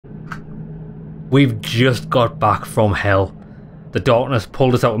We've just got back from hell. The darkness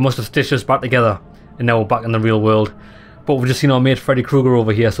pulled us out. It must have stitched us back together. And now we're back in the real world. But we've just seen our mate Freddy Krueger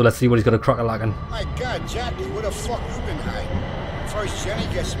over here, so let's see what he's got a crack at lacking. My God, Jackie, where the fuck you been hiding? First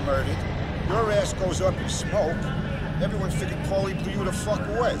Jenny gets murdered, your ass goes up in smoke. Everyone figured Paulie blew you the fuck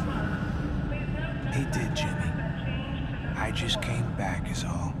away. He did, Jimmy. I just came back is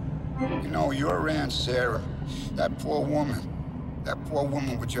all. You know, your Aunt Sarah, that poor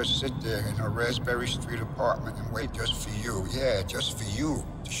woman would just sit there in her Raspberry Street apartment and wait just for you. Yeah, just for you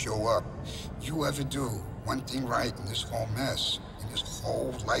to show up. If you ever do one thing right in this whole mess, in this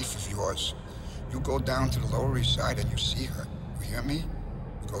whole life of yours, you go down to the Lower East Side and you see her. You hear me?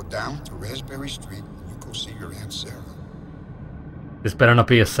 You go down to Raspberry Street and you go see your Aunt Sarah. This better not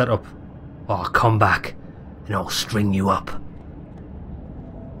be a setup. Oh, come back and I'll string you up.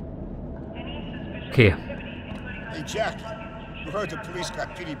 Okay. Hey, Jackie, you heard the police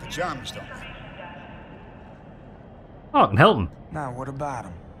got PD pajamas, don't they? Oh, I can help him. Now, what about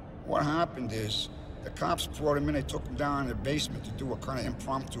him? What happened is, the cops brought him in, they took him down in the basement to do a kind of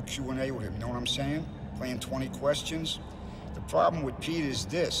impromptu Q&A with him, you know what I'm saying? Playing 20 questions. The problem with Pete is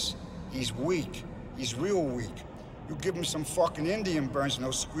this, he's weak. He's real weak. You give him some fucking Indian burns and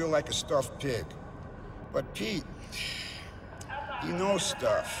he'll squeal like a stuffed pig. But Pete, he knows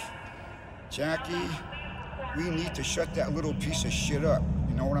stuff. Jackie, we need to shut that little piece of shit up,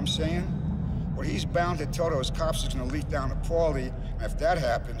 you know what I'm saying? What he's bound to tell those cops is gonna leak down to Paulie, and if that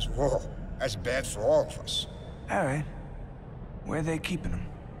happens, whoa, that's bad for all of us. All right. Where are they keeping him?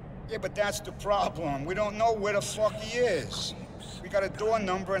 Yeah, but that's the problem. We don't know where the fuck he is. We got a door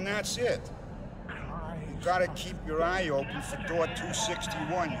number and that's it. You gotta keep your eye open for door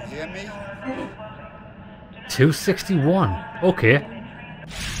 261, you hear me? 261. Okay.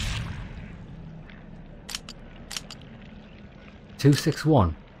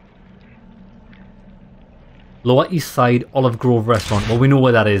 261. Lower East Side Olive Grove Restaurant. Well, we know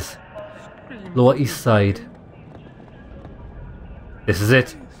where that is. Lower East Side. This is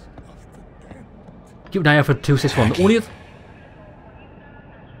it. Keep an eye out for 261. The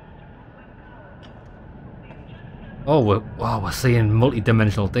only we're seeing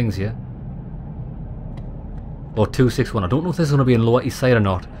multi-dimensional things here. Or 261. I don't know if this is going to be in Lower East Side or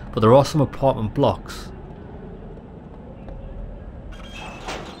not, but there are some apartment blocks.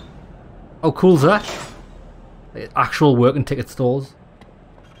 How cool is that? Actual working ticket stores.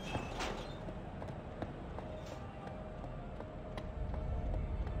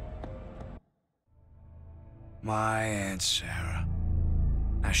 My Aunt Sarah.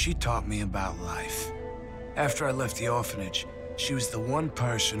 Now, she taught me about life. After I left the orphanage, she was the one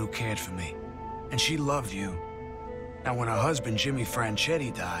person who cared for me. And she loved you. Now, when her husband, Jimmy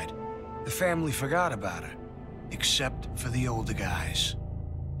Franchetti, died, the family forgot about her. Except for the older guys.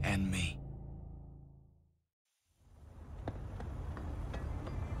 And me.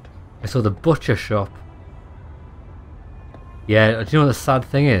 I saw the butcher shop. Yeah, do you know what the sad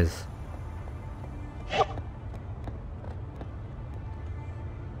thing is?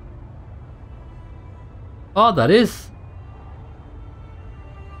 Oh, that is.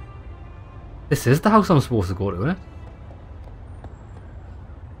 This is the house I'm supposed to go to, isn't it?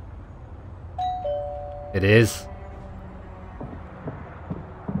 It is.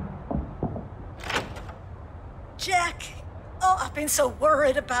 Jack! Oh, I've been so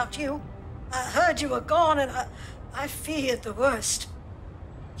worried about you. I heard you were gone and I feared the worst.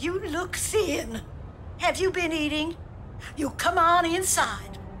 You look thin. Have you been eating? You come on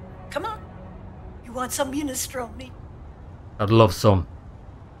inside. Come on. You want some minestrone? I'd love some.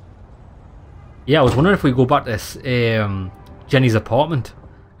 Yeah, I was wondering if we go back to Jenny's apartment.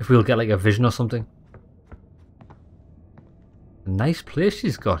 If we'll get like a vision or something. A nice place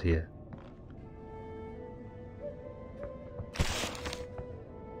she's got here.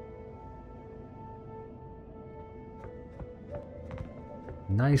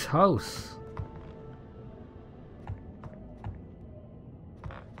 Nice house.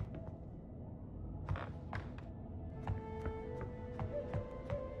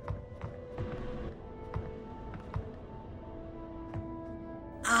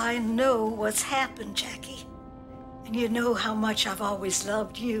 I know what's happened, Jackie. And you know how much I've always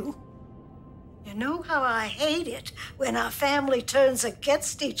loved you. You know how I hate it when our family turns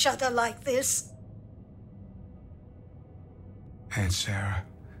against each other like this. Aunt Sarah.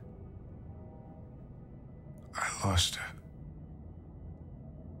 I lost her.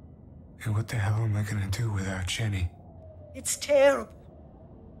 And what the hell am I gonna do without Jenny? It's terrible.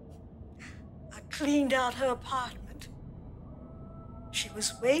 I cleaned out her apartment. She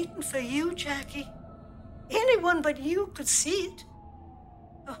was waiting for you, Jackie. Anyone but you could see it.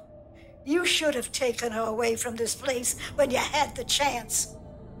 Oh, You should have taken her away from this place when you had the chance.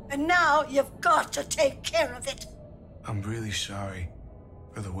 And now you've got to take care of it. I'm really sorry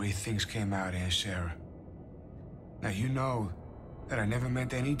for the way things came out, Aunt Sarah. Now, you know that I never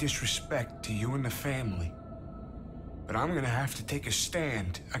meant any disrespect to you and the family. But I'm gonna have to take a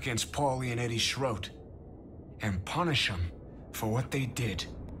stand against Paulie and Eddie Schroet and punish them for what they did.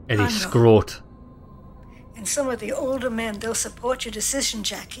 Eddie Schroet. And some of the older men, they'll support your decision,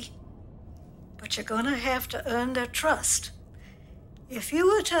 Jackie. But you're gonna have to earn their trust. If you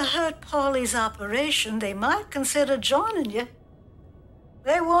were to hurt Paulie's operation, they might consider joining you.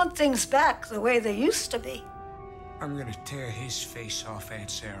 They want things back the way they used to be. I'm gonna tear his face off,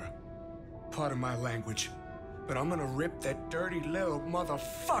 Aunt Sarah. Pardon my language, but I'm gonna rip that dirty little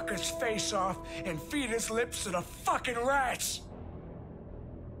motherfucker's face off and feed his lips to the fucking rats!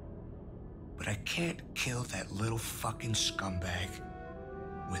 But I can't kill that little fucking scumbag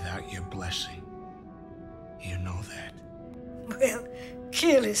without your blessing. You know that. Well,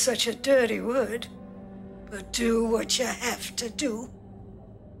 kill is such a dirty word, but do what you have to do.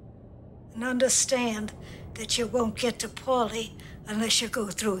 And understand that you won't get to Paulie unless you go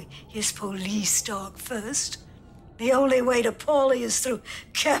through his police dog first. The only way to Paulie is through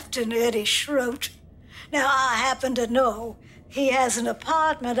Captain Eddie Schroet. Now, I happen to know he has an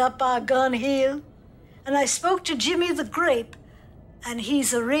apartment up by Gun Hill, and I spoke to Jimmy the Grape, and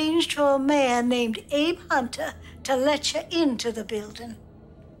he's arranged for a man named Abe Hunter to let you into the building.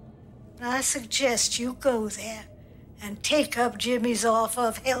 I suggest you go there and take up Jimmy's offer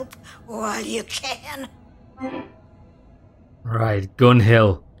of help while you can. Right, Gun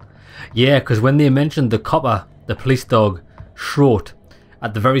Hill. Yeah, because when they mentioned the copper, the police dog, Schroet,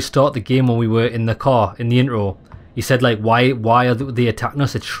 at the very start of the game when we were in the car, in the intro, he said, like, why are they attacking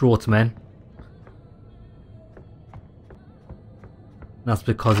us? It's Schroet's men. That's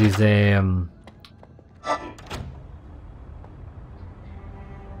because he's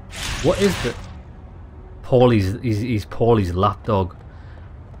what is the he's Paulie's lapdog.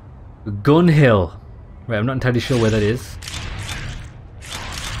 Gun Hill. Right, I'm not entirely sure where that is.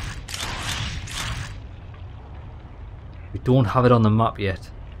 We don't have it on the map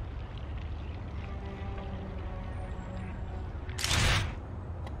yet.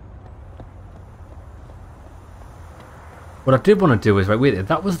 What I did want to do is, right, wait,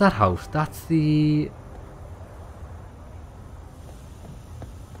 that was that house. That's the...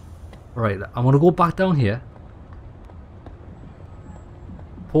 Right, I'm going to go back down here.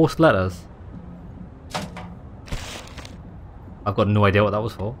 Post letters. I've got no idea what that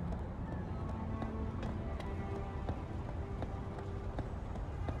was for.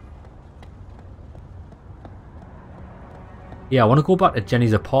 Yeah, I want to go back to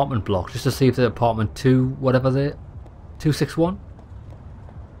Jenny's apartment block just to see if the apartment 2, whatever the 261.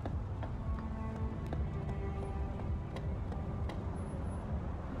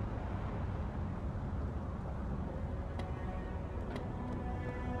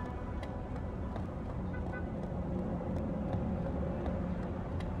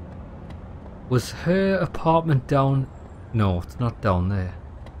 Was her apartment down? No, it's not down there.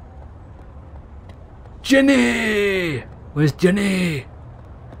 Jenny! Where's Jenny?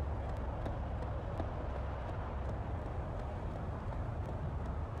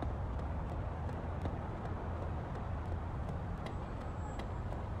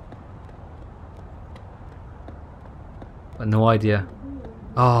 But no idea.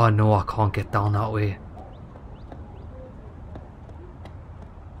 Oh no, I can't get down that way.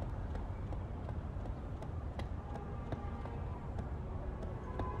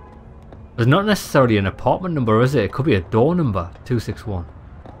 There's not necessarily an apartment number, is it? It could be a door number, 261.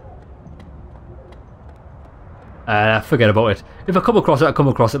 Forget about it. If I come across it, I come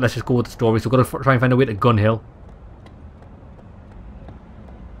across it. Let's just go with the story. So we've got to try and find a way to Gun Hill.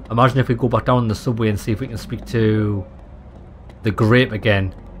 Imagine if we go back down the subway and see if we can speak to the Grape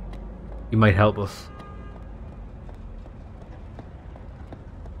again. He might help us.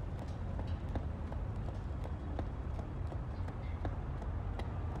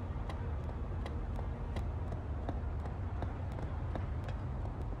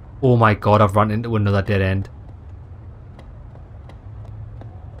 Oh my god, I've run into another dead end.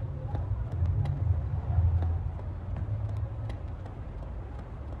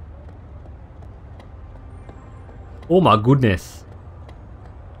 Oh my goodness.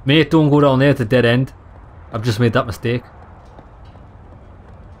 Mate, don't go down there, it's a dead end. I've just made that mistake.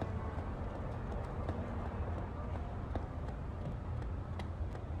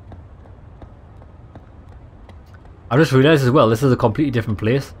 I just realised as well, this is a completely different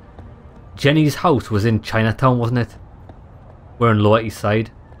place. Jenny's house was in Chinatown, wasn't it? We're in Lower East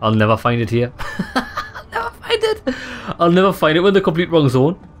Side. I'll never find it here. I'll never find it. I'll never find it. We're in the complete wrong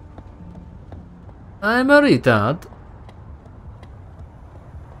zone. I'm a retard.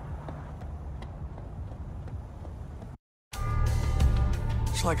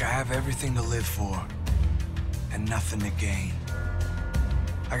 It's like I have everything to live for and nothing to gain.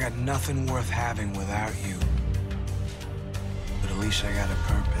 I got nothing worth having without you. But at least I got a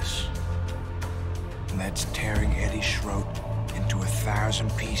purpose. And that's tearing Eddie Schroet into 1,000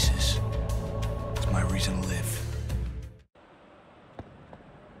 pieces. It's my reason to live.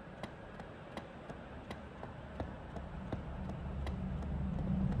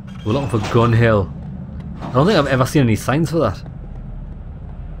 We're looking for Gun Hill. I don't think I've ever seen any signs for that.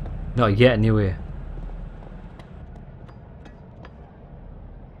 Not yet, anyway.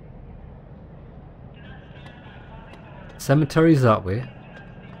 Cemetery's that way.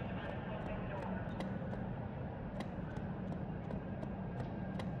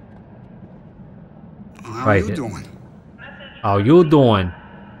 How you doing? How you doing?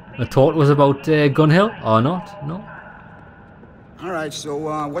 The talk was about Gun Hill or not? No? All right,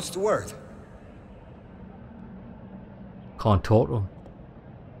 so what's the word? Can't talk to him.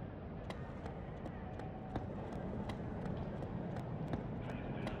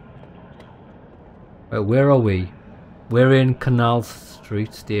 Right, where are we? We're in Canal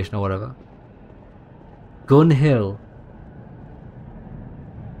Street Station or whatever. Gun Hill.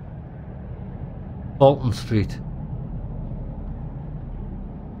 Bolton Street.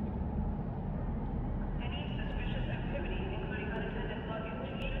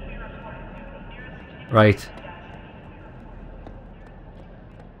 Right.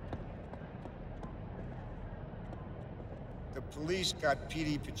 The police got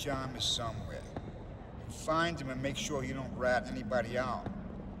PD pajamas somewhere. You find them and make sure you don't rat anybody out.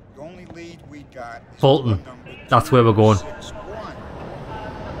 The only lead we got is Bolton. That's where we're going. 261.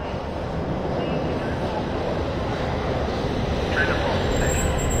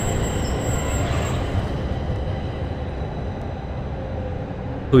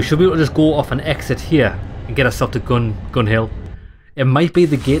 So we should be able to just go off and exit here and get ourselves to Gun Hill. It might be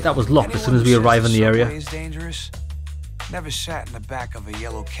the gate that was locked as soon as we arrive in the area. Is dangerous. Never sat in the back of a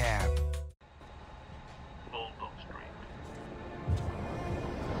yellow cab.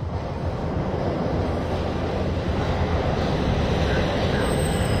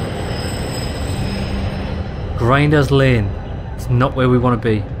 Grinders Lane. It's not where we want to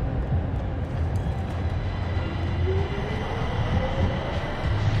be.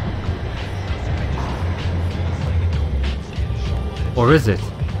 Or is it?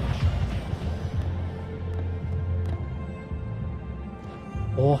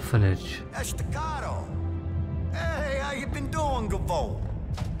 Orphanage. Estacado. Hey, how you been doing, Gavo?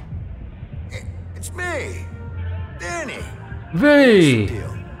 It's me, Danny. Vey!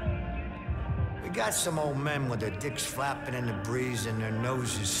 Deal. We got some old men with their dicks flapping in the breeze and their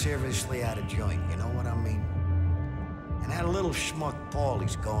noses seriously out of joint, you know what I mean? And that little schmuck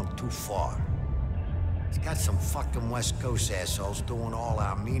Paulie's going too far. He's got some fucking West Coast assholes doing all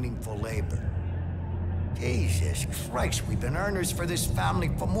our meaningful labor. Jesus Christ, we've been earners for this family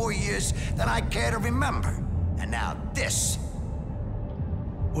for more years than I care to remember. And now this.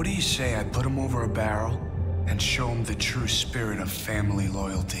 What do you say I put him over a barrel and show him the true spirit of family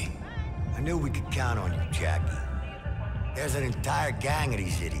loyalty? I knew we could count on you, Jackie. There's an entire gang of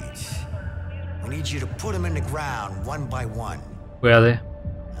these idiots. We need you to put them in the ground one by one. Where are they?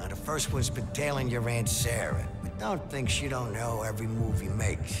 The first one's been tailing your Aunt Sarah, but don't think she don't know every move he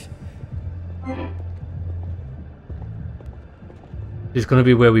makes. It's gonna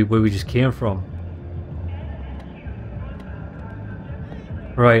be where we just came from.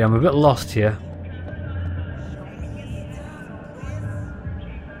 Right, I'm a bit lost here.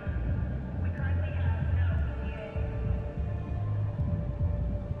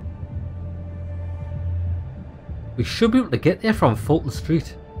 We should be able to get there from Fulton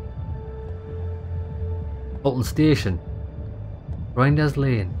Street. Fulton Station. Grinders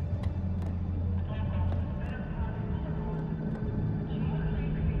Lane.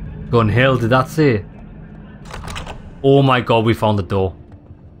 Gun Hill, did that say? Oh my god, we found the door.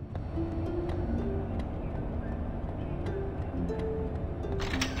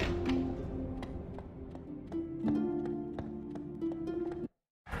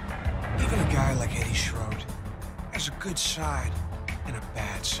 Even a guy like Eddie Schroet has a good side and a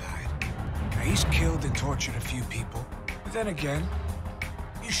bad side. Now, he's killed and tortured a few people, but then again,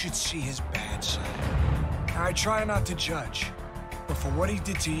 you should see his bad side. Now, I try not to judge, but for what he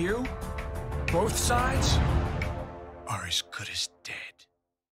did to you, both sides are as good as dead.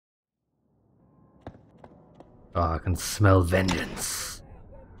 Oh, I can smell vengeance.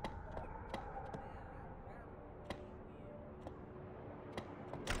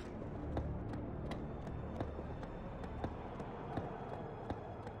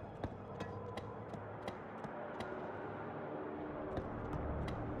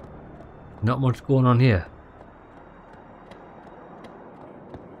 Not much going on here.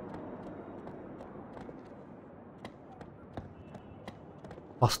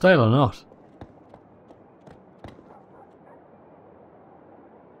 Hostile or not?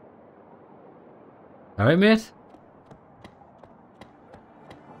 Alright, mate?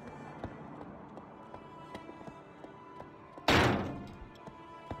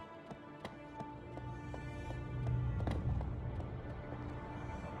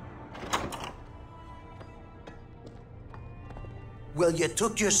 Well, you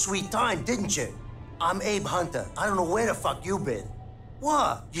took your sweet time, didn't you? I'm Abe Hunter. I don't know where the fuck you been.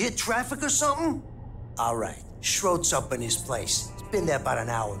 What? You hit traffic or something? All right. Schroed's up in his place. He's been there about an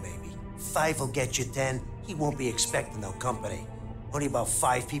hour, maybe. 5 will get you 10. He won't be expecting no company. Only about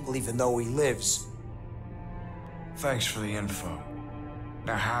 5 people even know he lives. Thanks for the info.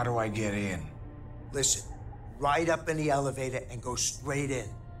 Now how do I get in? Listen, ride up in the elevator and go straight in.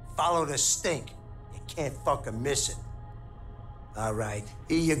 Follow the stink. You can't fucking miss it. All right,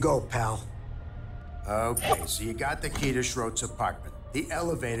 here you go, pal. Okay, so you got the key to Schroed's apartment. The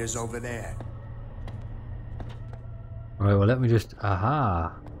elevator's over there. Alright, well let me just...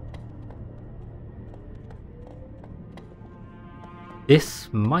 Aha! This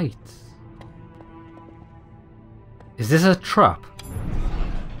might... Is this a trap?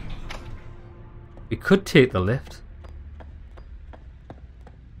 We could take the lift.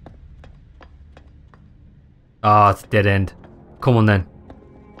 Ah, it's dead end. Come on then.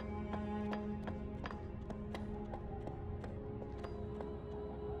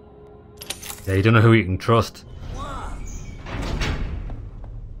 Yeah, you don't know who you can trust.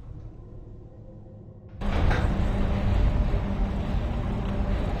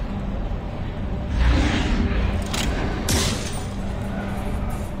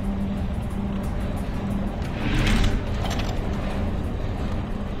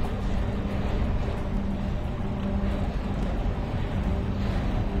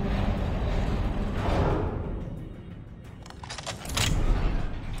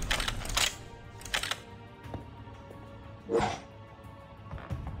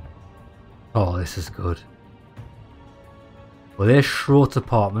 Oh, this is good. Well, there's Schroed's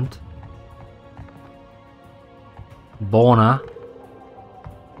apartment. Borna.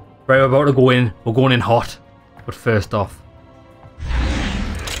 Right, we're about to go in. We're going in hot. But first off.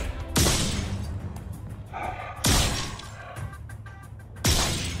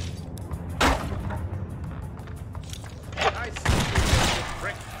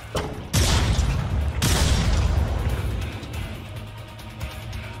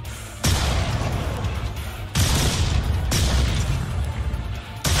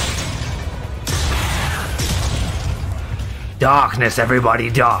 Darkness,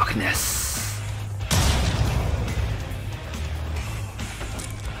 everybody, darkness.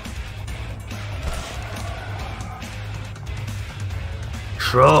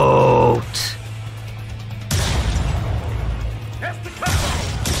 Schroed.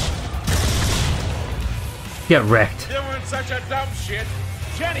 Get wrecked. They weren't such a dumb shit.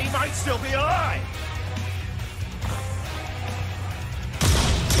 Jenny might still be alive.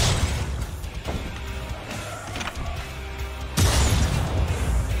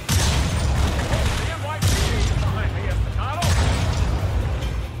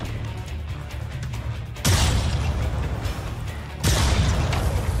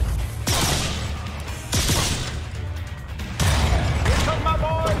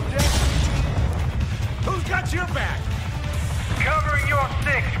 Your back. Covering your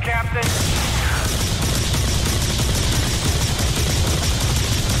 6, Captain.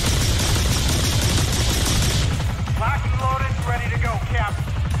 Locked and loaded, ready to go, Cap.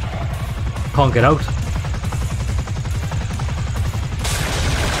 Can't get out.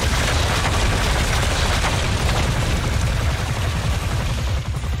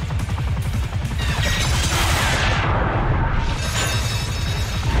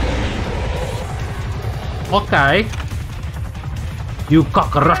 Okay. You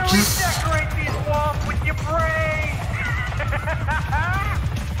cockroaches. Decorate these walls with your brain.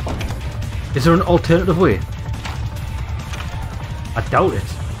 Is there an alternative way? I doubt it.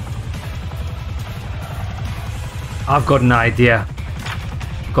 I've got an idea.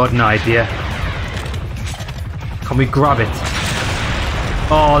 Got an idea. Can we grab it?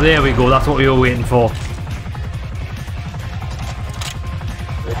 Oh, there we go. That's what we were waiting for.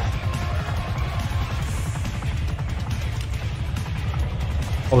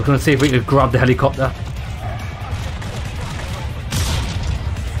 I was going to see if we could grab the helicopter.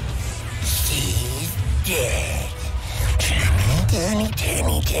 She's dead.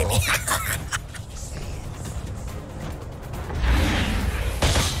 Timmy.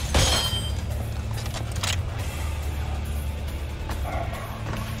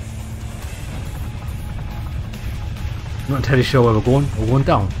 I'm not entirely sure where we're going. We're going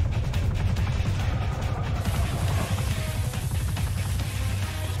down.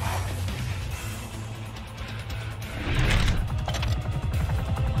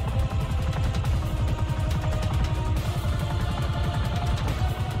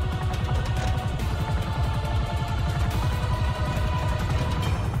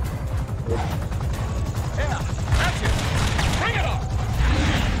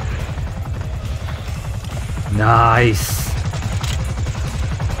 Nice.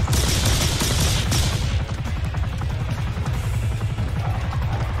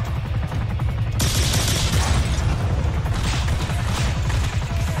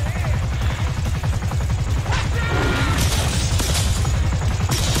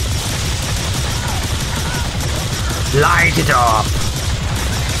 Light it up.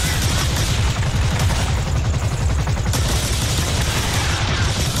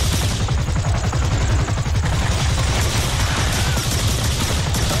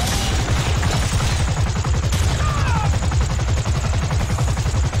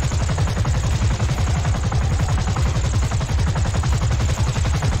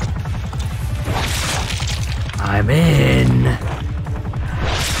 I'm in.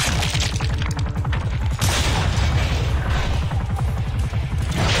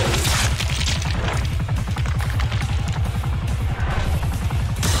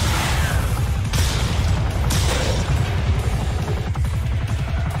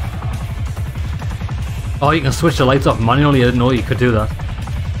 Oh, you can switch the lights off manually. I didn't know you could do that.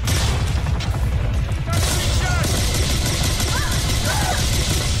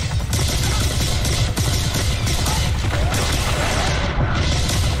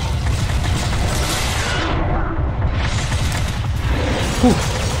 Whew.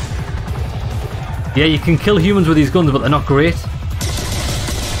 Yeah, you can kill humans with these guns, but they're not great.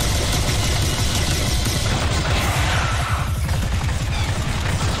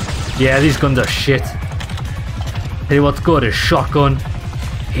 Yeah, these guns are shit. Hey, what's good is shotgun.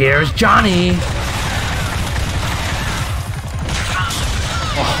 Here's Johnny.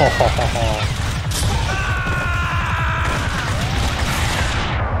 Oh.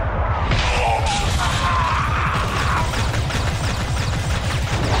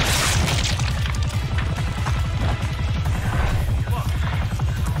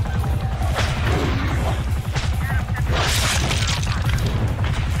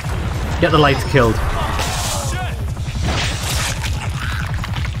 Get the lights killed.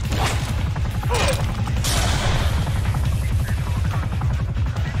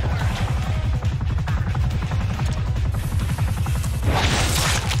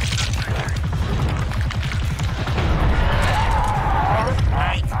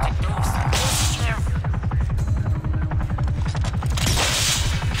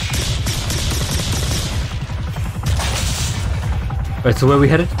 Right, so where are we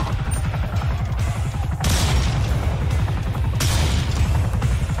headed?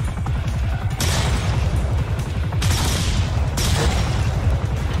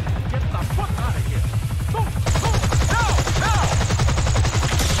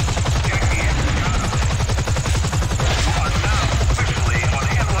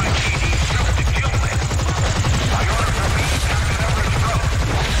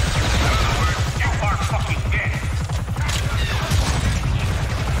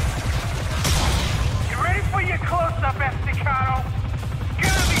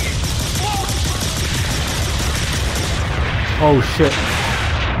 Oh shit.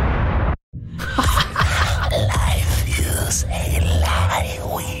 Life is a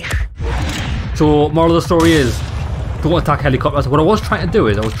lie. So, moral of the story is, don't attack helicopters. What I was trying to do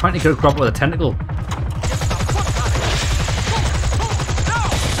is, I was trying to get a grab with a tentacle.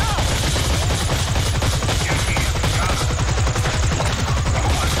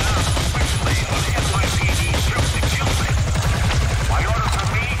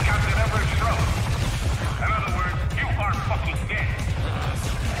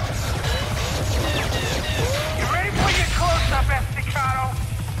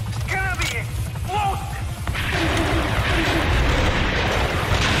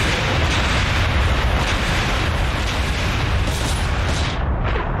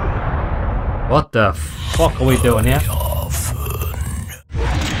 What the fuck are we doing here?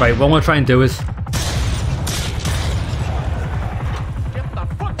 Right, what I'm gonna try and do is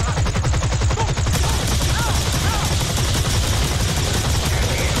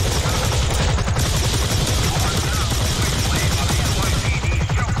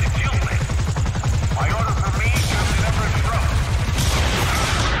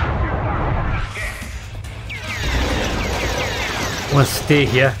I wanna stay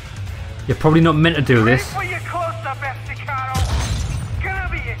here. You're probably not meant to do this.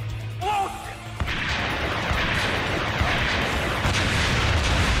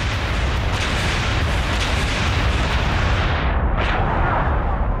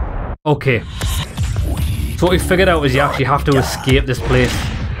 Okay. So what we figured out is you actually have to escape this place.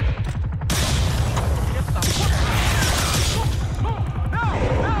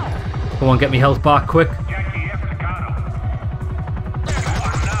 Come on, get me health back quick.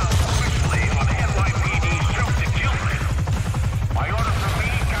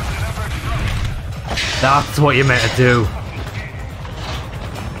 That's what you meant to do.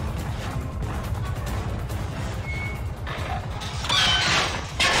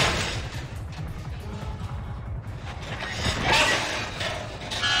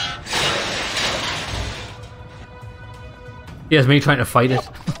 Here's me trying to fight it.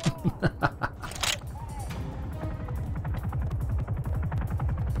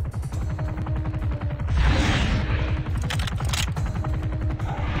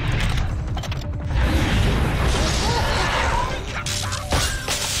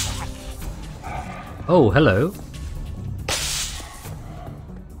 Oh, hello.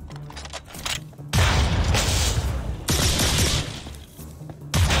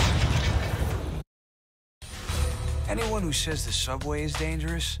 Anyone who says the subway is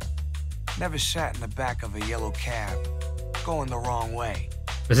dangerous never sat in the back of a yellow cab going the wrong way.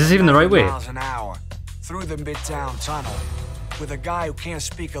 Is this even the right way? Miles an hour through the Midtown Tunnel with a guy who can't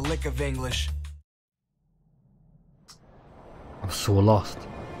speak a lick of English. I'm so lost.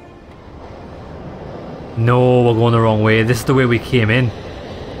 No, we're going the wrong way. This is the way we came in.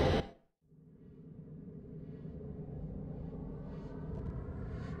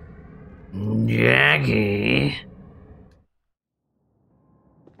 Jackie.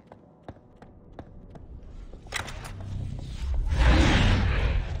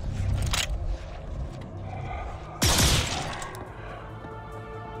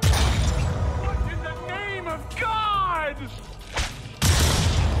 In the name of God!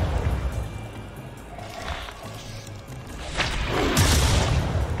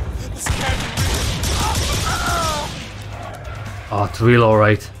 This can't be real. Oh, it's real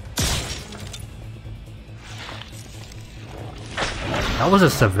alright. That was a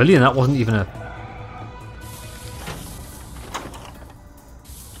civilian, that wasn't even a...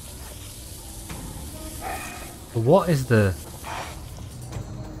 What is the...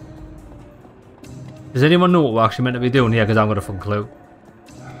 Does anyone know what we're actually meant to be doing here? Because I've got a fucking clue.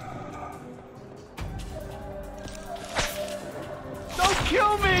 Don't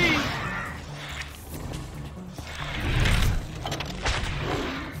kill me!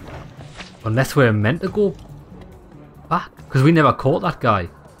 Unless we're meant to go back. Because we never caught that guy.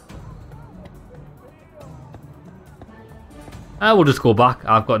 We'll just go back.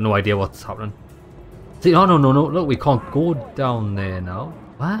 I've got no idea what's happening. See, oh no, no, no. Look, we can't go down there now.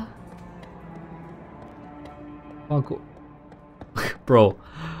 What? Can't go. Bro,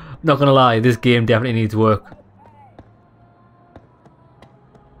 not gonna lie, this game definitely needs work.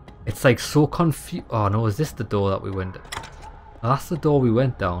 It's like so confused. Oh no, is this the door that we went? Oh, that's the door we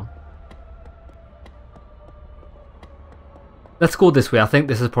went down. Let's go this way. I think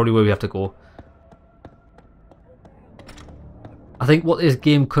this is probably where we have to go. I think what this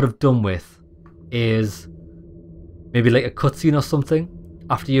game could have done with is maybe like a cutscene or something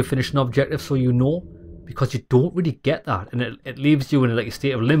after you finish an objective, so you know, because you don't really get that, and it leaves you in like a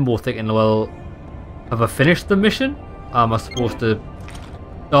state of limbo thinking, well, have I finished the mission? Am I supposed to...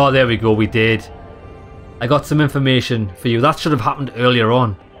 Oh, there we go, we did. I got some information for you. That should have happened earlier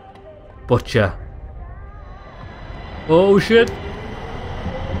on. Butcher. Oh shit.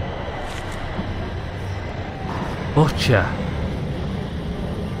 Butcher.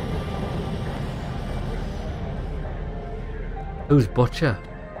 Who's Butcher?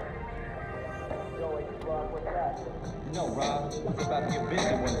 No, Rob, it's about to get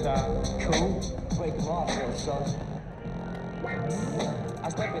busy one time. Cool. Break them off there, son. I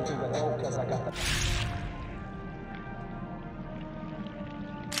step into the door because I got the...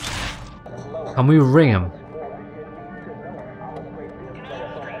 Can we ring him?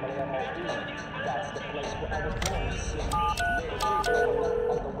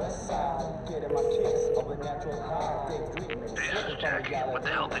 Jackie, what the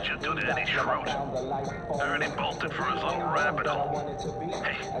hell did you do to Eddie Schroed? I heard he bolted for his little rabbit hole.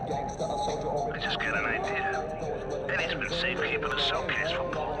 Hey, I just got an idea. Eddie's been safekeeping a suitcase for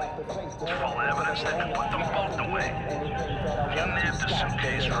Paul. It's full of evidence that could put them both away. If you nab the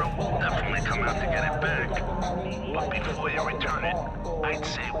suitcase, Drew, we'll definitely come out to get it back. But before you return it, I'd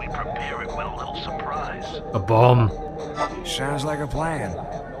say we prepare it with a little surprise. A bomb. Sounds like a plan.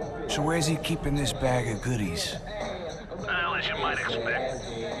 So where's he keeping this bag of goodies? Well, as you might expect,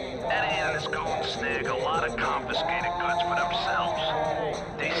 Eddie and his goons snag a lot of confiscated goods for themselves.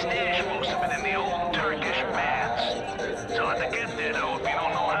 They stash most of it in the old Turkish baths. It's hard to get there, though, if you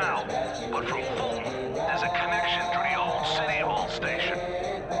don't know how.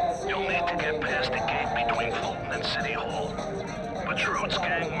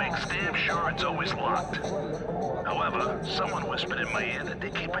 makes damn sure it's always locked. However, someone whispered in my ear that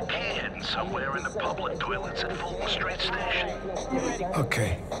they keep a key hidden somewhere in the public toilets at Fulton Street Station.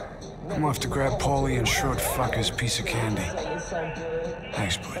 Okay. I'm off to grab Paulie and short fucker's piece of candy.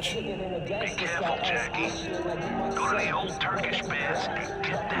 Thanks, Butch. Be careful, Jackie. Go to the old Turkish Bears and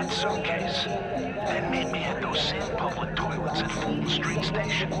get that suitcase. Then meet me at those same public toilets at Fulton Street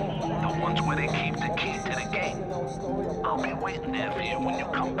Station. The ones where they keep the key to the gate. I'll be waiting there for you when you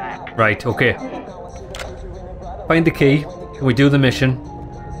come back. Right, okay. Find the key, we do the mission,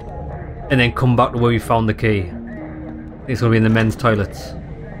 and then come back to where we found the key. I think it's going to be in the men's toilets.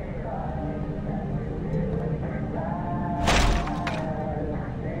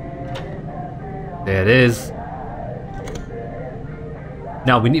 There it is.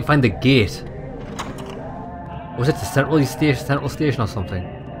 Now we need to find the gate. Was it the central station or something?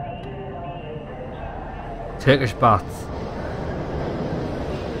 Turkish baths.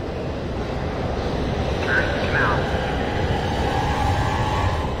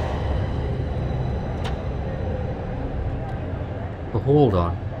 But hold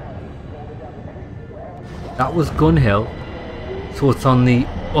on. That was Gun Hill. So it's on the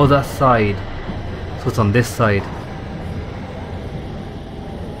other side. So it's on this side.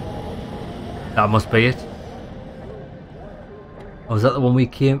 That must be it. Oh, is that the one we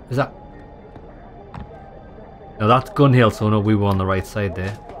came? Is that? No, that's Gun Hill, so no, we were on the right side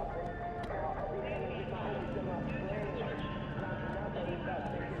there.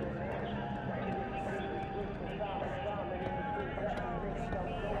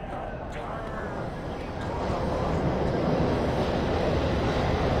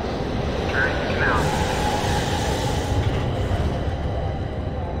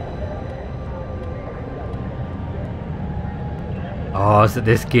 Oh, is it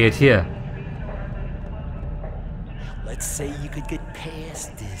this gate here? Let's say you could get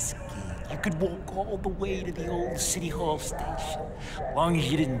past this gate. You could walk all the way to the old City Hall station. As long as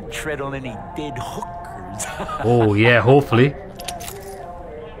you didn't tread on any dead hookers. Oh yeah, hopefully.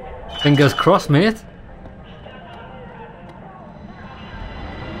 Fingers crossed, mate.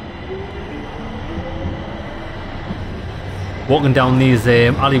 Walking down these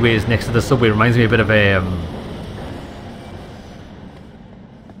alleyways next to the subway reminds me a bit of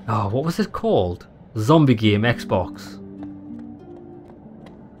oh, what was it called? Zombie game, Xbox.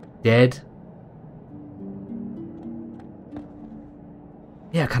 Dead.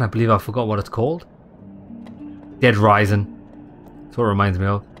 Yeah, I can't believe I forgot what it's called. Dead Rising. That's what it reminds me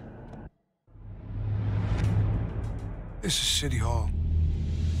of. This is City Hall.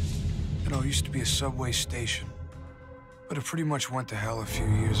 You know, it used to be a subway station. But it pretty much went to hell a few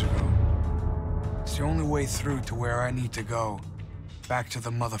years ago. It's the only way through to where I need to go. Back to the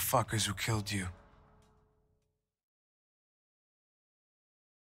motherfuckers who killed you.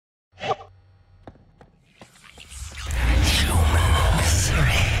 Human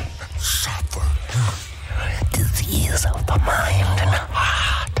misery. Suffer. Disease of the mind and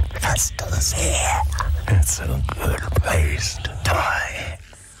heart. Festers here. It's a good place to die.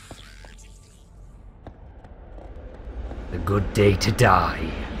 A good day to die.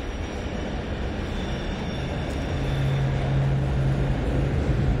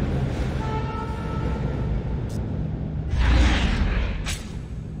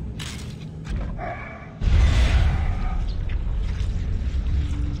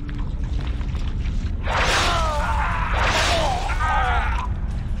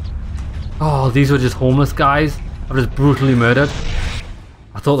 Oh, these were just homeless guys. I was just brutally murdered.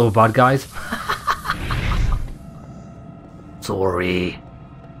 I thought they were bad guys. Sorry.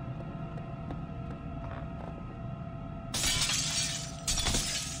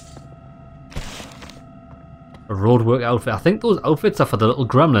 A roadwork outfit. I think those outfits are for the little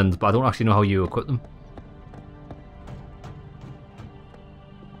gremlins, but I don't actually know how you equip them.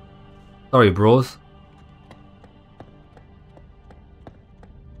 Sorry, bros.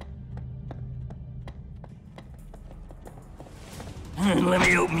 Let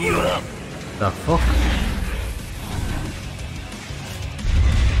me open you up. The fuck?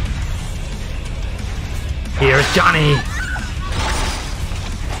 Here's Johnny!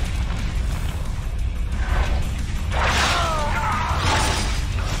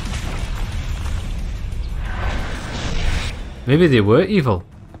 Maybe they were evil.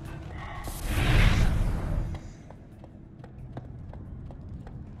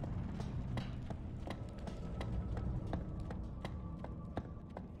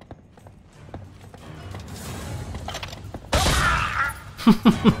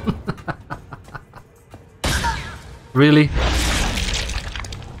 Really?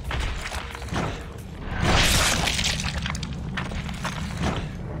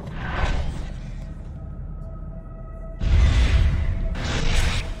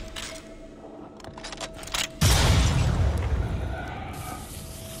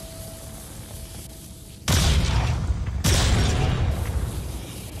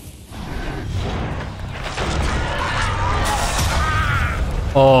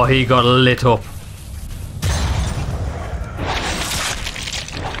 Oh, he got lit up.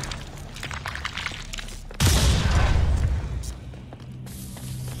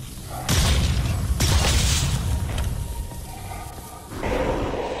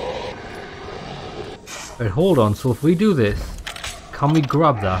 Right, hold on. So if we do this, can we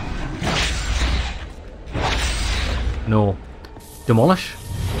grab that? No. Demolish?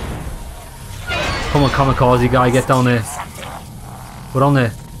 Come on, kamikaze guy, get down there. Put on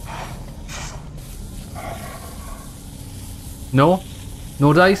there. No?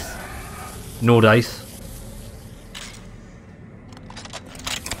 No dice? No dice.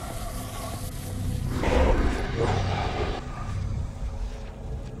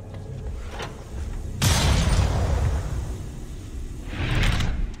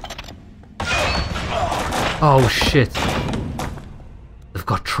 Oh shit. They've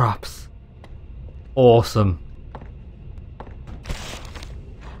got traps. Awesome.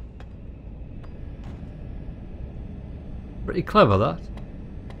 Pretty clever, that.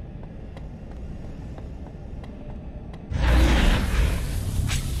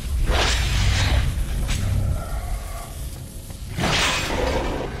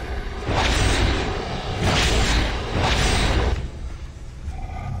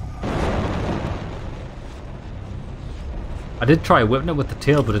 I did try whipping it with the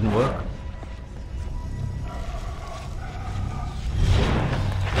tail, but it didn't work.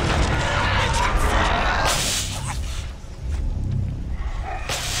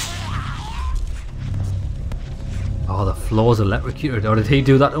 Oh, the floor's electrocuted. Or did he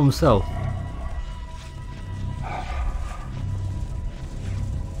do that to himself?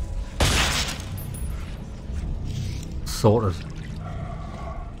 Sorted.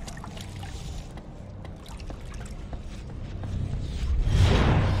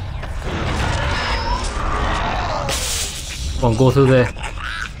 Come on, go through there.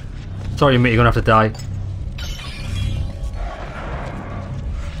 Sorry mate, you're gonna have to die.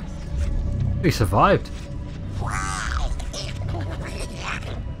 He survived.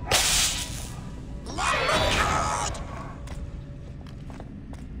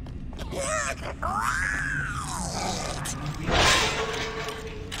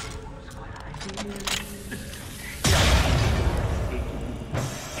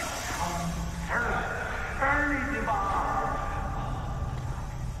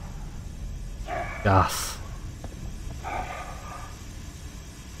 Gas.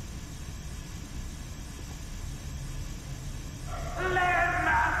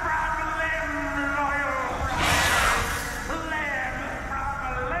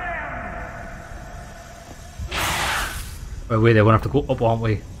 Wait, wait, they're gonna have to go up, aren't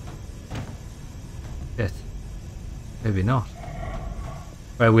we? Shit. Maybe not.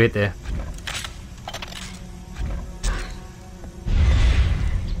 Right, wait there.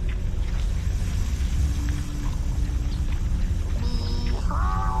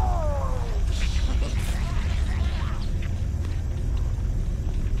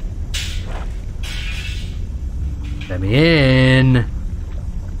 Let me in.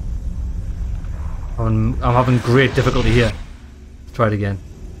 I'm having great difficulty here. Let's try it again.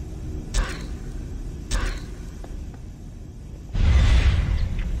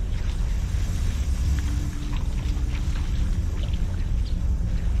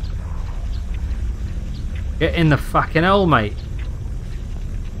 Get in the fucking hole, mate.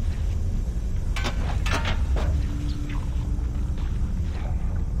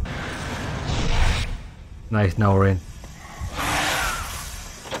 Nice, now we're in.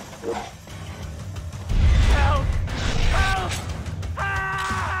 Help! Help!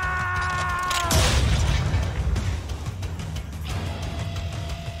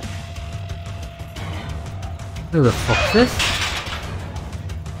 Who the fuck's this?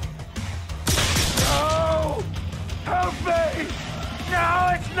 No! Help me!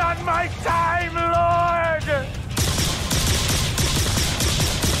 Now it's not my time, Lord!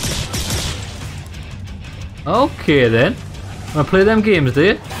 Okay then. Wanna play them games, do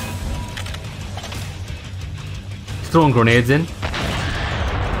you? He's throwing grenades in.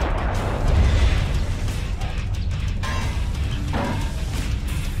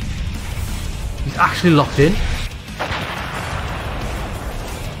 He's actually locked in.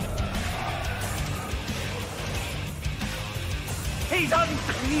 He's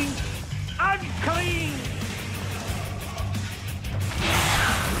unclean! Unclean!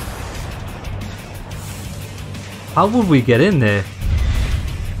 How would we get in there?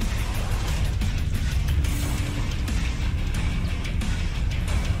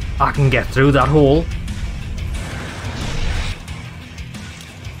 I can get through that hole.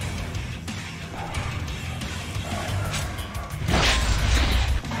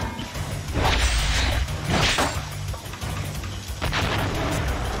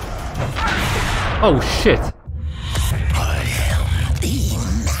 Oh shit!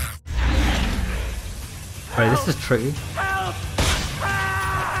 Right, this is tricky.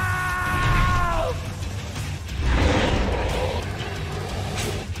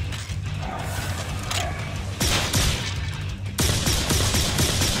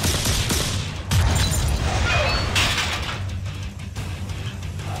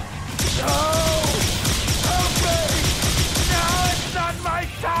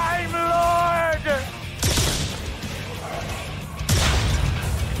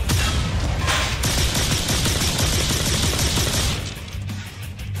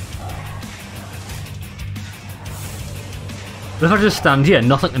 But if I just stand here,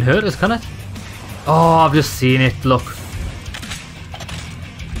 nothing can hurt us, can it? Oh, I've just seen it, look.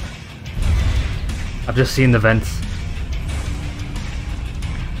 I've just seen the vents.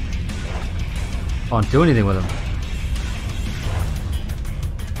 Can't do anything with them.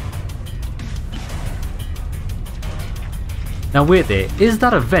 Now wait there, is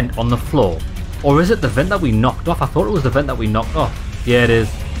that a vent on the floor? Or is it the vent that we knocked off? I thought it was the vent that we knocked off. Yeah, it is.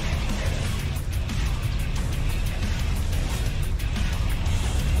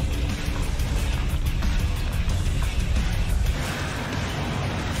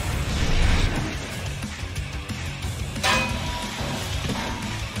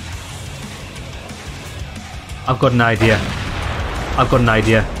 I've got an idea. I've got an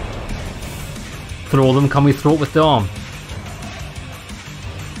idea. Throw them. Can we throw it with the arm?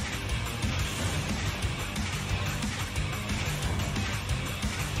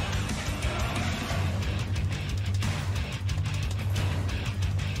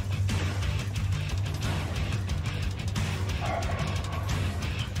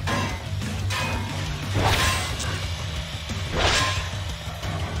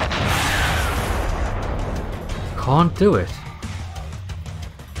 Can't do it.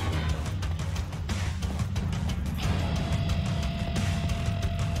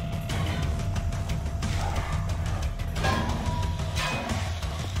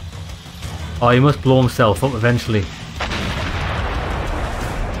 Oh, he must blow himself up eventually.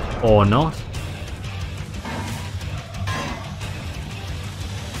 Or not.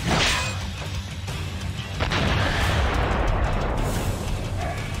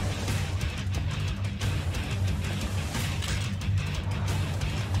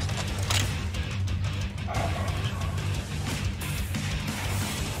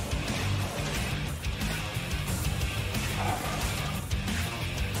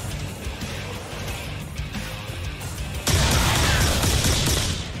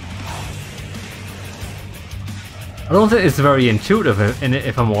 I don't think it's very intuitive in it,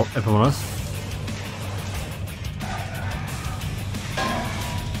 if I'm honest.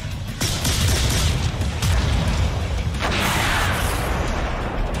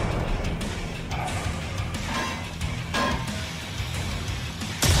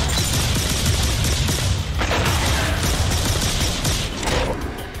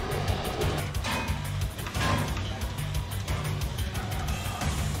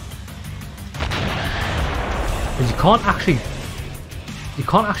 You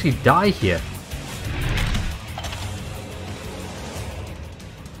can't actually die here.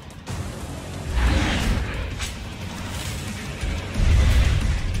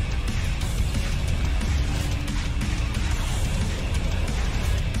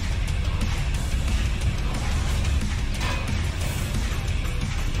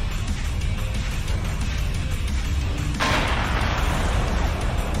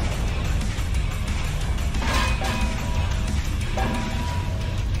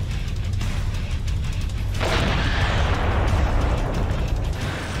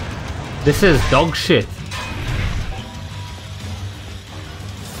 This is dog shit.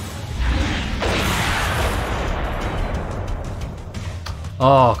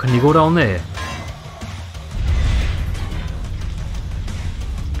 Oh, can you go down there?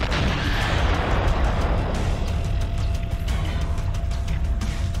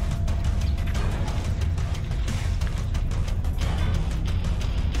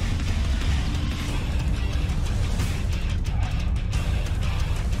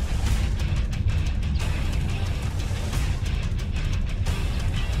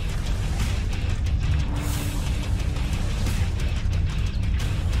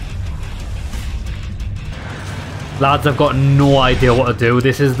 Lads, I've got no idea what to do.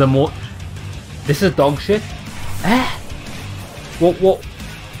 This is dog shit. What?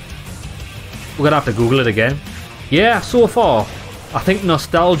 We're gonna have to Google it again. Yeah, so far, I think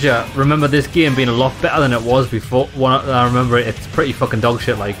nostalgia. Remember this game being a lot better than it was before. When I remember it, it's pretty fucking dog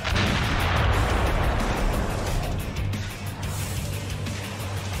shit. Like,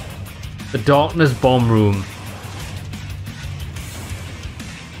 The darkness bomb room.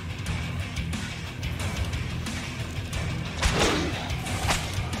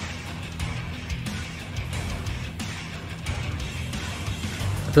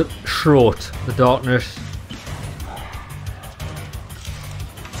 The Shroat, the darkness.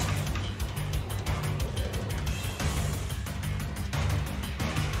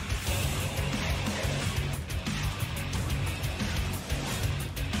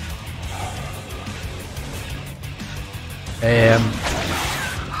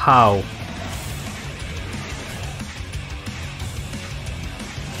 How?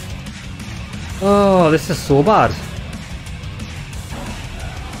 Oh, this is so bad.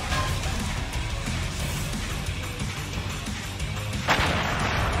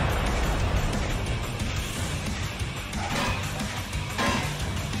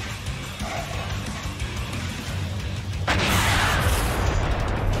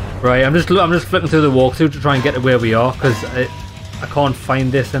 Right, I'm just flipping through the walkthrough to try and get to where we are because I can't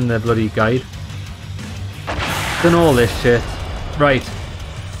find this in the bloody guide. Done all this shit. Right.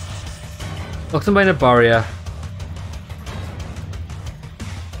 Locked behind a barrier.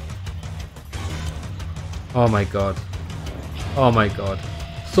 Oh my god. Oh my god.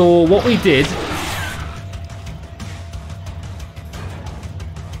 So what we did.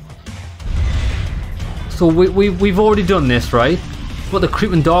 So we've already done this, right? But the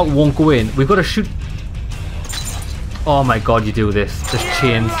creeping dark won't go in. We've got to shoot. Oh my god, you do this. There's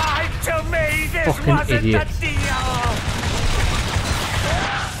chains. Fucking idiot.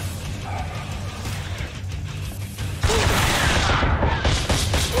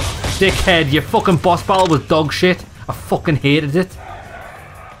 Dickhead, your fucking boss battle was dog shit. I fucking hated it.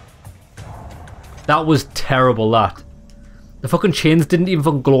 That was terrible, that. The fucking chains didn't even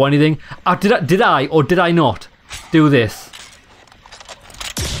fucking glow anything. Did I or did I not do this?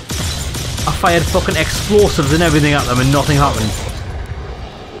 I fired fucking explosives and everything at them and nothing happened.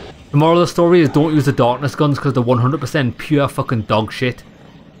 The moral of the story is don't use the darkness guns because they're 100% pure fucking dog shit.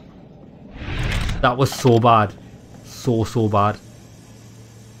 That was so bad. So bad.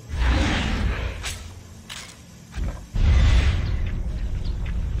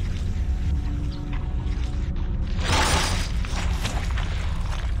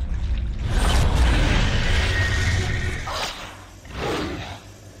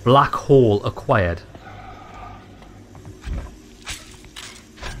 Black hole acquired.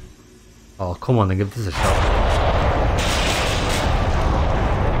 Oh, come on then, give this a shot.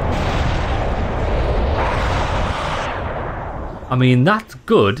 I mean, that's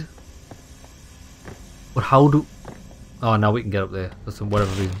good. But how do... Oh, now we can get up there for some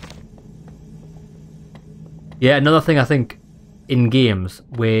whatever reason. Yeah, another thing I think in games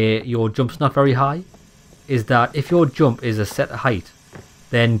where your jump's not very high is that if your jump is a set height,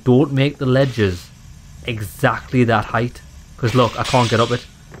 then don't make the ledges exactly that height. Because look, I can't get up it.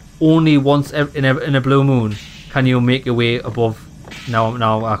 Only once in a blue moon can you make your way above.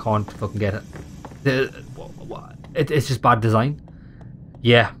 Now I can't fucking get it. It's just bad design.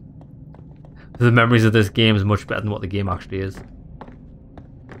 Yeah. The memories of this game is much better than what the game actually is.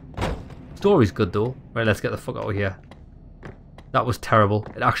 Story's good though. Right, let's get the fuck out of here. That was terrible.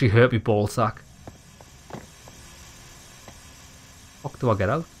 It actually hurt me ballsack. Fuck do I get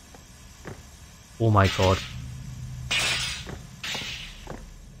out? Oh my god.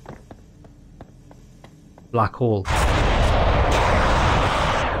 Black hole.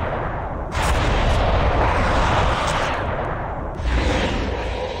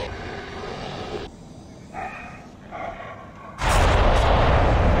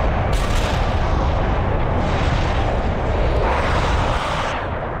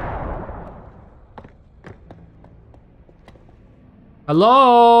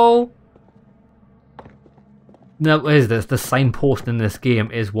 Hello? Now, what is this? The signpost in this game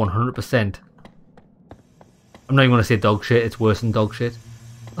is 100%. I'm not even going to say dog shit, it's worse than dog shit.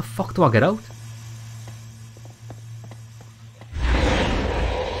 How the fuck do I get out?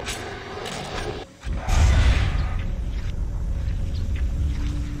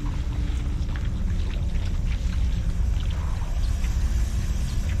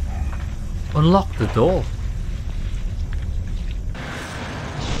 Unlock the door.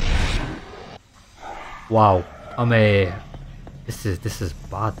 Wow, this is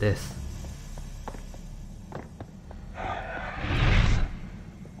bad, this.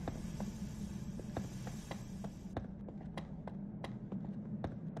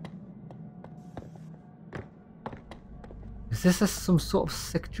 Is this some sort of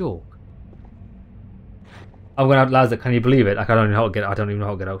sick joke? I'm gonna have lads, can you believe it? Like, I don't even know how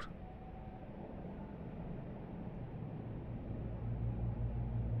to get out.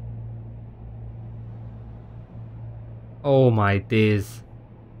 Oh my days.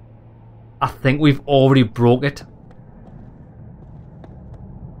 I think we've already broke it.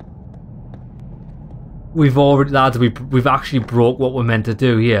 We've already, lads, we've actually broke what we're meant to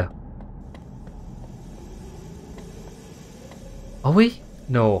do here. Are we?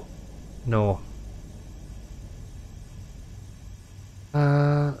 No. No.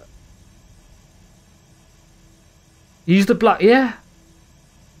 Use the black, yeah.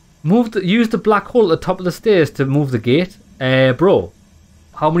 Use the black hole at the top of the stairs to move the gate. Bro,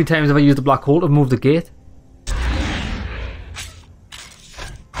 how many times have I used the black hole to move the gate?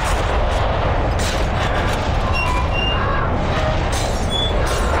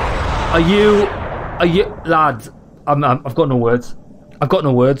 Are you, lads? I've got no words. I've got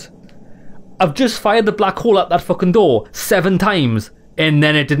no words. I've just fired the black hole at that fucking door 7 times, and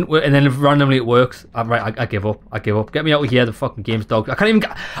then it didn't work, and then randomly it works. Right, I give up. I give up. Get me out of here, the fucking game's dog. I can't even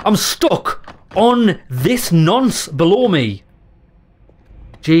get, I'm stuck on this nonce below me.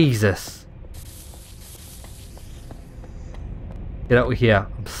 Jesus. Get out of here.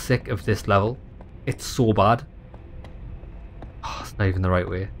 I'm sick of this level. It's so bad. Oh, it's not even the right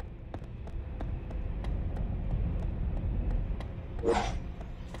way.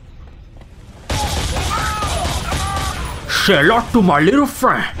 Say hello to my little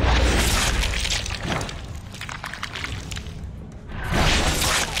friend.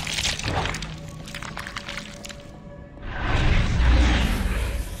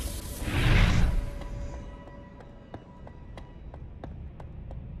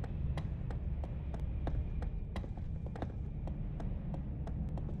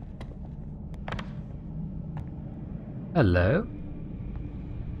 Hello.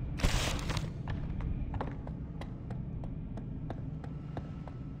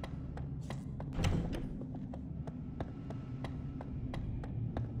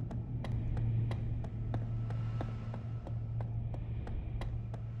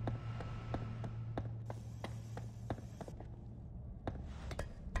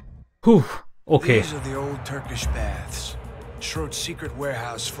 Whew. Okay. These are the old Turkish baths. Schroed's secret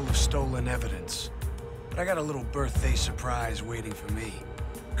warehouse full of stolen evidence. But I got a little birthday surprise waiting for me.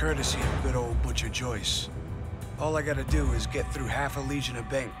 Courtesy of good old Butcher Joyce. All I gotta do is get through half a legion of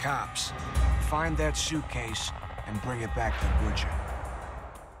bank cops, find that suitcase, and bring it back to Butcher.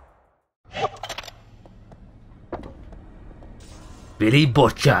 Billy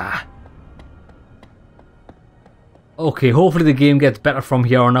Butcher. Okay, hopefully the game gets better from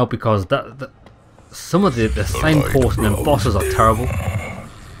here on out, because some of the signposting and bosses are terrible.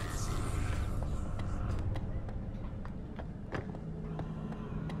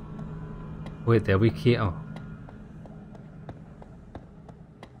 Wait, there we can't. Oh.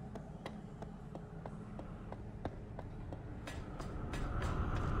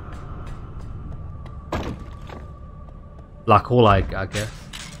 Black hole, I guess.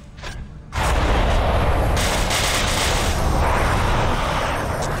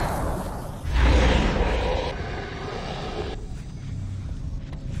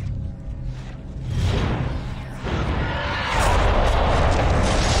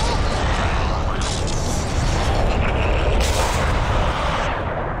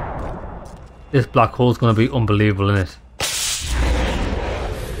 This black hole's gonna be unbelievable, isn't it?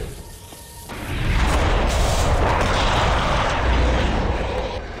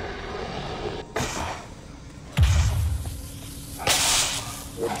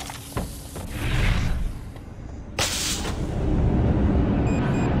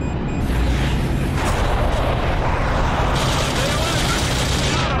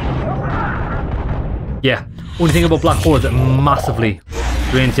 Yeah, only thing about black hole is it massively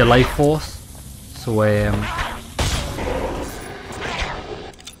drains your life force. So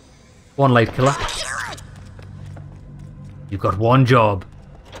one light killer. You've got one job.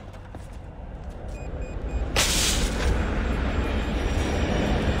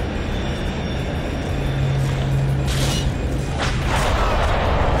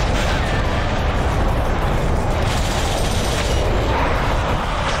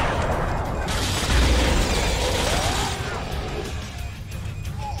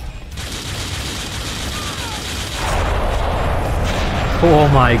 Oh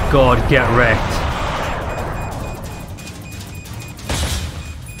my god, get wrecked.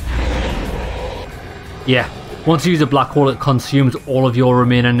 Yeah, once you use a black hole, it consumes all of your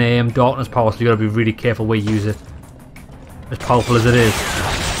remaining darkness power, so you gotta be really careful where you use it. As powerful as it is.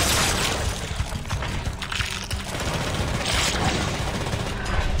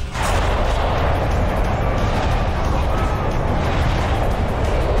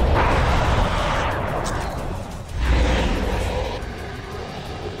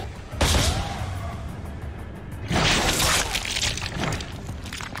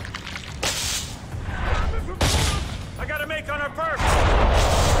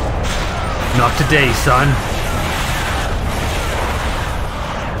 Not today, son.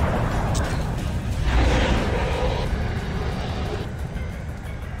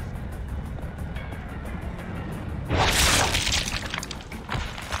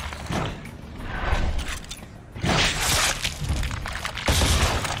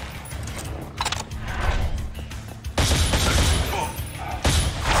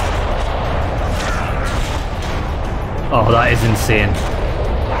 Oh, that is insane.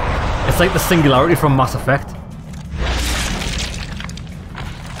 It's like the singularity from Mass Effect.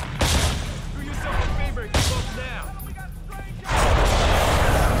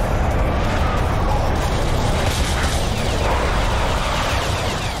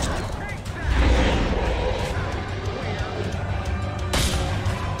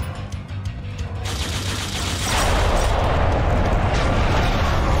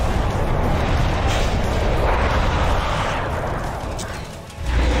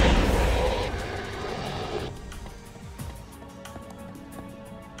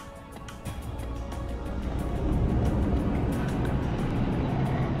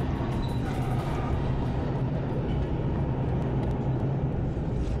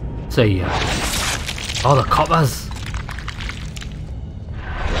 So yeah. Oh, the coppers.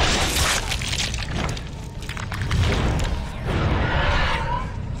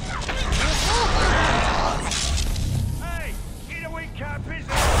 Hey, get away, cat business.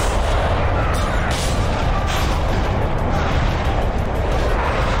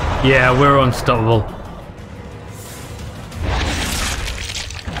 Yeah, we're unstoppable.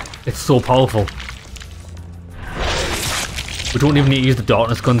 It's so powerful. We don't even need to use the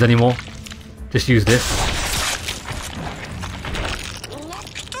darkness guns anymore. Just use this.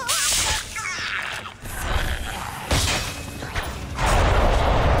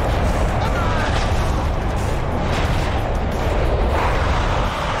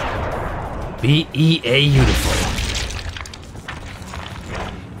 BEA uniform.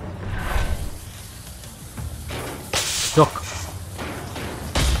 Look.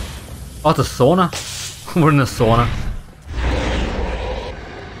 Oh, it's a sauna. We're in a sauna.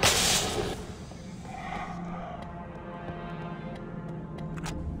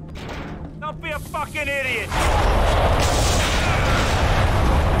 Don't be a fucking idiot.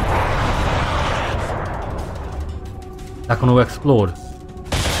 That gonna explode.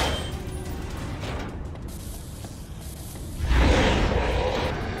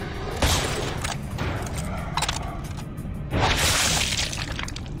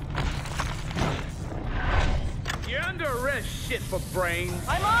 You're under arrest, shit for brains.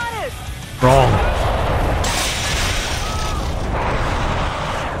 I'm on it! Wrong.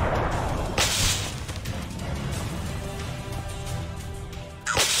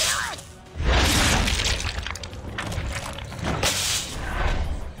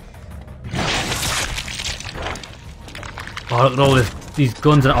 Oh, look at all these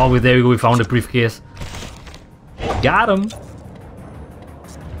guns and oh, there we go, we found a briefcase. Got him!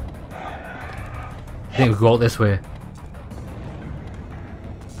 I think we go out this way.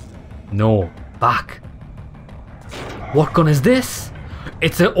 No, back. What gun is this?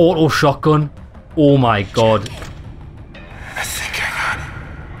 It's an auto shotgun. Oh my god. I think I got it.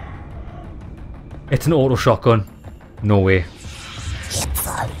 It's an auto shotgun. No way.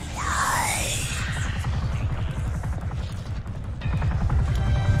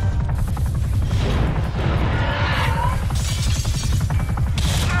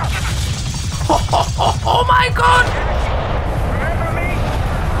 Oh my god! Remember me?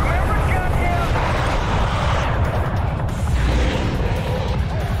 Remember goddamn?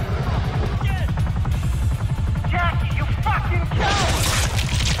 Jackie, you fucking coward!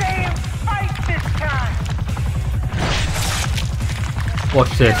 Stay and fight this time!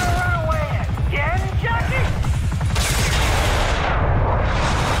 Watch this. Run away again, Jackie?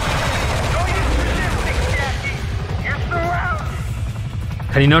 Don't use resisting, Jackie! You're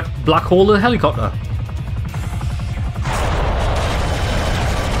surrounded! Can you not black hole the helicopter?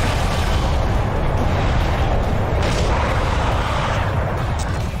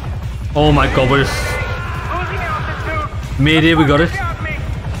 Oh my god, we're just... Losing altitude! Mayday, we got it. Got me!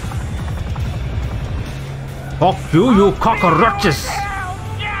 Fuck you, you cockroaches!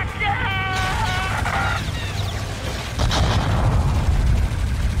 Help, Jackie!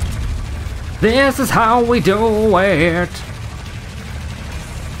 This is how we do it.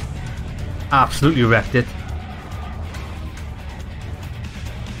 Absolutely wrecked it.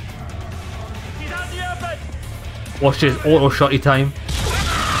 He's on the open! Watch this auto shotty time.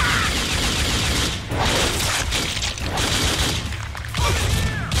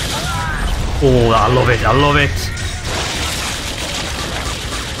 Oh, I love it, I love it.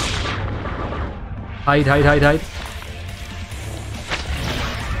 Hide, hide, hide, hide.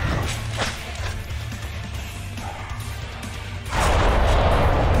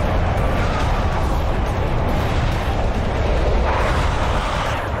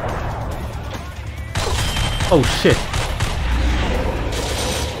 Oh shit.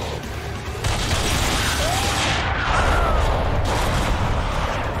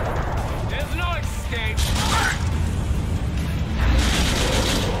 There's no escape.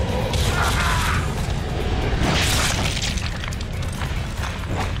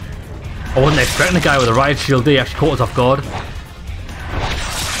 I wasn't expecting a guy with a riot shield. He actually caught us off guard.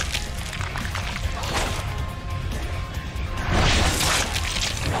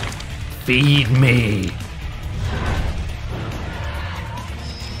 Feed me.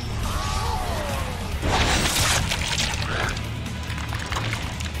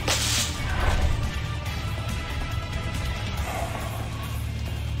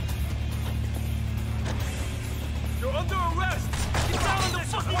 You're under arrest. Get down on the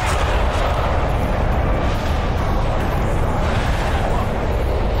fucking.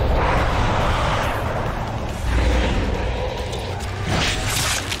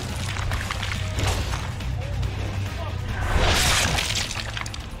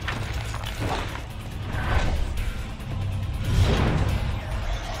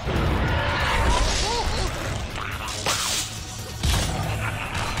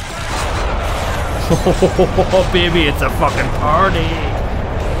 Oh, baby, it's a fucking party.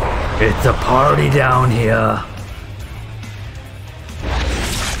 It's a party down here.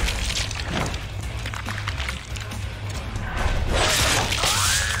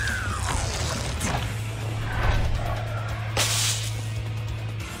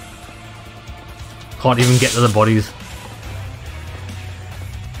 Can't even get to the bodies.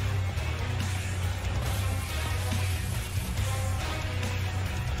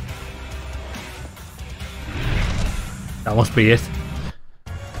 That must be it.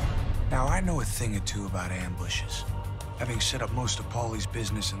 Now, I know a thing or two about ambushes, having set up most of Paulie's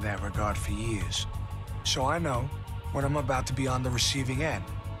business in that regard for years. So I know when I'm about to be on the receiving end.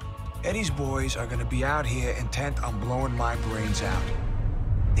 Eddie's boys are gonna be out here intent on blowing my brains out.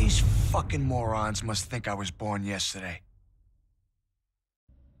 These fucking morons must think I was born yesterday.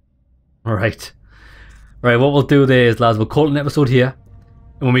 Alright. Right, what we'll do there is, lads, we'll call it an episode here.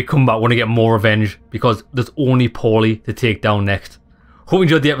 And when we come back, we want to get more revenge because there's only Paulie to take down next. Hope you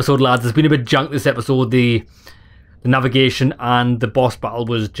enjoyed the episode, lads. It's been a bit junk this episode. The navigation and the boss battle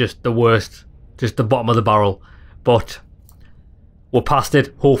was just the worst. Just the bottom of the barrel. But we're past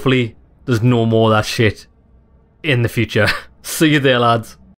it. Hopefully, there's no more of that shit in the future. See you there, lads.